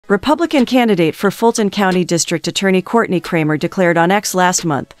Republican candidate for Fulton County District Attorney Courtney Kramer declared on X last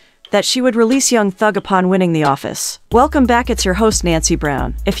month that she would release Young Thug upon winning the office. Welcome back, it's your host Nancy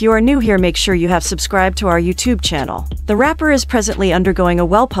Brown. If you are new here, make sure you have subscribed to our YouTube channel. The rapper is presently undergoing a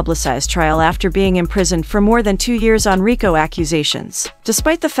well-publicized trial after being imprisoned for more than 2 years on RICO accusations.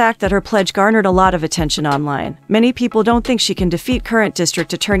 Despite the fact that her pledge garnered a lot of attention online, many people don't think she can defeat current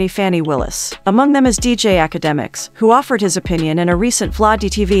District Attorney Fani Willis. Among them is DJ Akademiks, who offered his opinion in a recent Vlad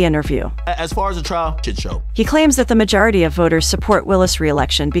TV interview. As far as the trial, shit show. He claims that the majority of voters support Willis'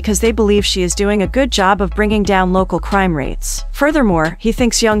 re-election because they believe she is doing a good job of bringing down local crime rates. Furthermore, he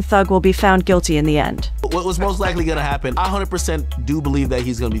thinks Young Thug will be found guilty in the end. What was most likely going to happen, I 100% do believe that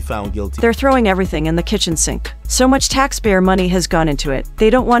he's going to be found guilty. They're throwing everything in the kitchen sink. So much taxpayer money has gone into it. They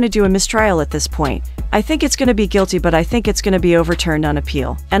don't want to do a mistrial at this point. I think it's going to be guilty, but I think it's going to be overturned on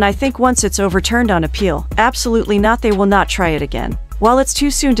appeal. And I think once it's overturned on appeal, absolutely not, they will not try it again. While it's too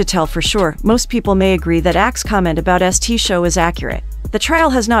soon to tell for sure, most people may agree that Ak's comment about ST show is accurate. The trial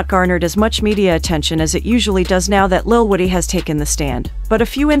has not garnered as much media attention as it usually does now that Lil Woody has taken the stand, but a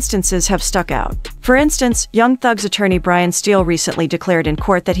few instances have stuck out. For instance, Young Thug's attorney Brian Steele recently declared in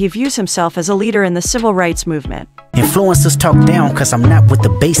court that he views himself as a leader in the civil rights movement. Influencers talk down cause I'm not with the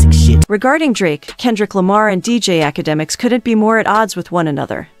basic shit. Regarding Drake, Kendrick Lamar and DJ Akademiks couldn't be more at odds with one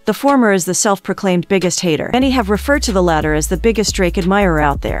another. The former is the self-proclaimed biggest hater. Many have referred to the latter as the biggest Drake admirer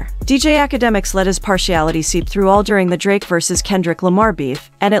out there. DJ Akademiks let his partiality seep through all during the Drake versus Kendrick Lamar beef,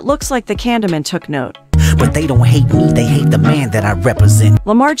 and it looks like the Candyman took note. But they don't hate me, they hate the man that I represent.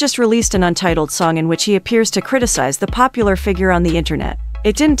 Lamar just released an untitled song in which he appears to criticize the popular figure on the internet.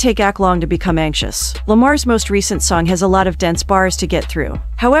 It didn't take Ak long to become anxious. Lamar's most recent song has a lot of dense bars to get through.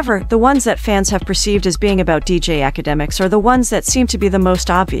 However, the ones that fans have perceived as being about DJ Akademiks are the ones that seem to be the most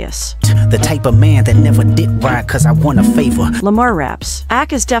obvious. The type of man that never did right cause I want a favor. Lamar raps.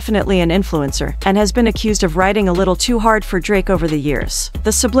 Ak is definitely an influencer, and has been accused of writing a little too hard for Drake over the years. The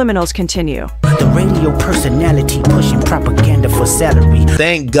subliminals continue. The radio personality pushing propaganda for salary.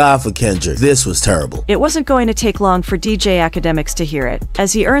 Thank God for Kendrick. This was terrible. It wasn't going to take long for DJ Akademiks to hear it,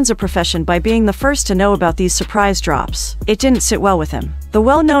 as he earns a profession by being the first to know about these surprise drops. It didn't sit well with him. The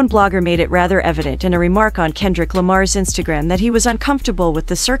well-known blogger made it rather evident in a remark on Kendrick Lamar's Instagram that he was uncomfortable with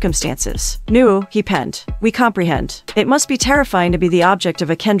the circumstances. "No," he penned. "We comprehend. It must be terrifying to be the object of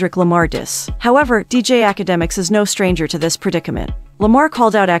a Kendrick Lamar diss." However, DJ Akademiks is no stranger to this predicament. Lamar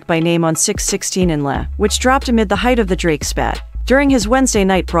called out Ak by name on 6/16 in La, which dropped amid the height of the Drake spat. During his Wednesday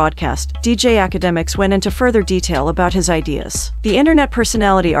night broadcast, DJ Akademiks went into further detail about his ideas. The internet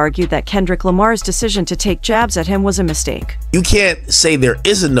personality argued that Kendrick Lamar's decision to take jabs at him was a mistake. You can't say there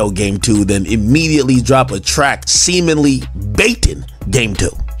isn't no Game 2, then immediately drop a track seemingly baiting Game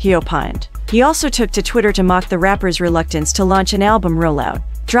 2. He opined. He also took to Twitter to mock the rapper's reluctance to launch an album rollout.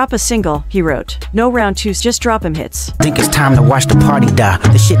 "Drop a single," he wrote. "No round twos, just drop 'em hits." Think it's time to watch the party die.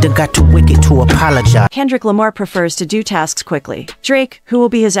 The shit done got too wicked to apologize. Kendrick Lamar prefers to do tasks quickly. Drake, who will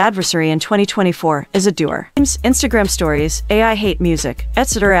be his adversary in 2024, is a doer. Instagram stories, "I hate music,"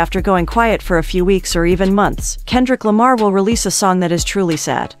 etc. After going quiet for a few weeks or even months, Kendrick Lamar will release a song that is truly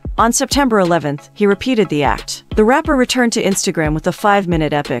sad. On September 11th, he repeated the act. The rapper returned to Instagram with a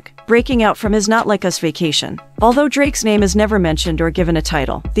 5-minute epic, breaking out from his Not Like Us vacation. Although Drake's name is never mentioned or given a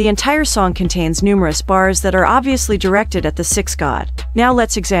title, the entire song contains numerous bars that are obviously directed at the sixth god. Now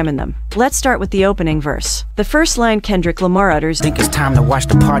let's examine them. Let's start with the opening verse. The first line Kendrick Lamar utters, "Think it's time to watch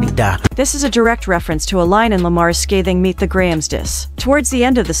the party die." This is a direct reference to a line in Lamar's scathing Meet the Grahams diss. Towards the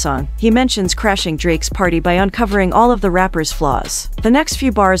end of the song, he mentions crashing Drake's party by uncovering all of the rapper's flaws. The next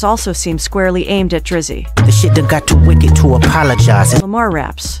few bars also seem squarely aimed at Drizzy. "The shit done got too wicked to apologize." Lamar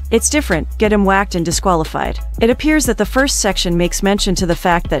raps. "It's different, get him whacked and disqualified." It appears that the first section makes mention to the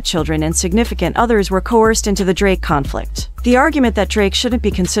fact that children and significant others were coerced into the Drake conflict. The argument that Drake shouldn't be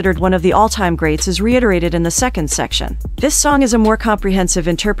considered one of the all-time greats is reiterated in the second section. This song is a more comprehensive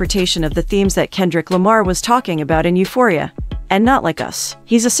interpretation of the themes that Kendrick Lamar was talking about in Euphoria and Not Like Us.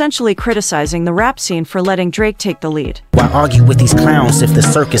 He's essentially criticizing the rap scene for letting Drake take the lead. Why argue with these clowns if the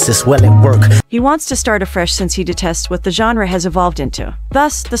circus is well at work? He wants to start afresh since he detests what the genre has evolved into.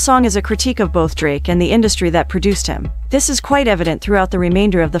 Thus, the song is a critique of both Drake and the industry that produced him. This is quite evident throughout the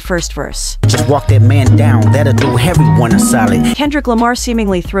remainder of the first verse. "Just walk that man down, that'll do everyone a solid." Kendrick Lamar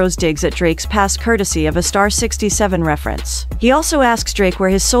seemingly throws digs at Drake's past courtesy of a Star 67 reference. He also asks Drake where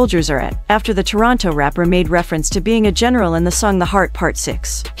his soldiers are at, after the Toronto rapper made reference to being a general in the song The Heart Part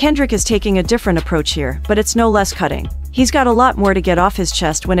 6. Kendrick is taking a different approach here, but it's no less cutting. He's got a lot more to get off his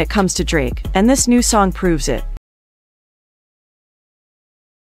chest when it comes to Drake, and this new song proves it.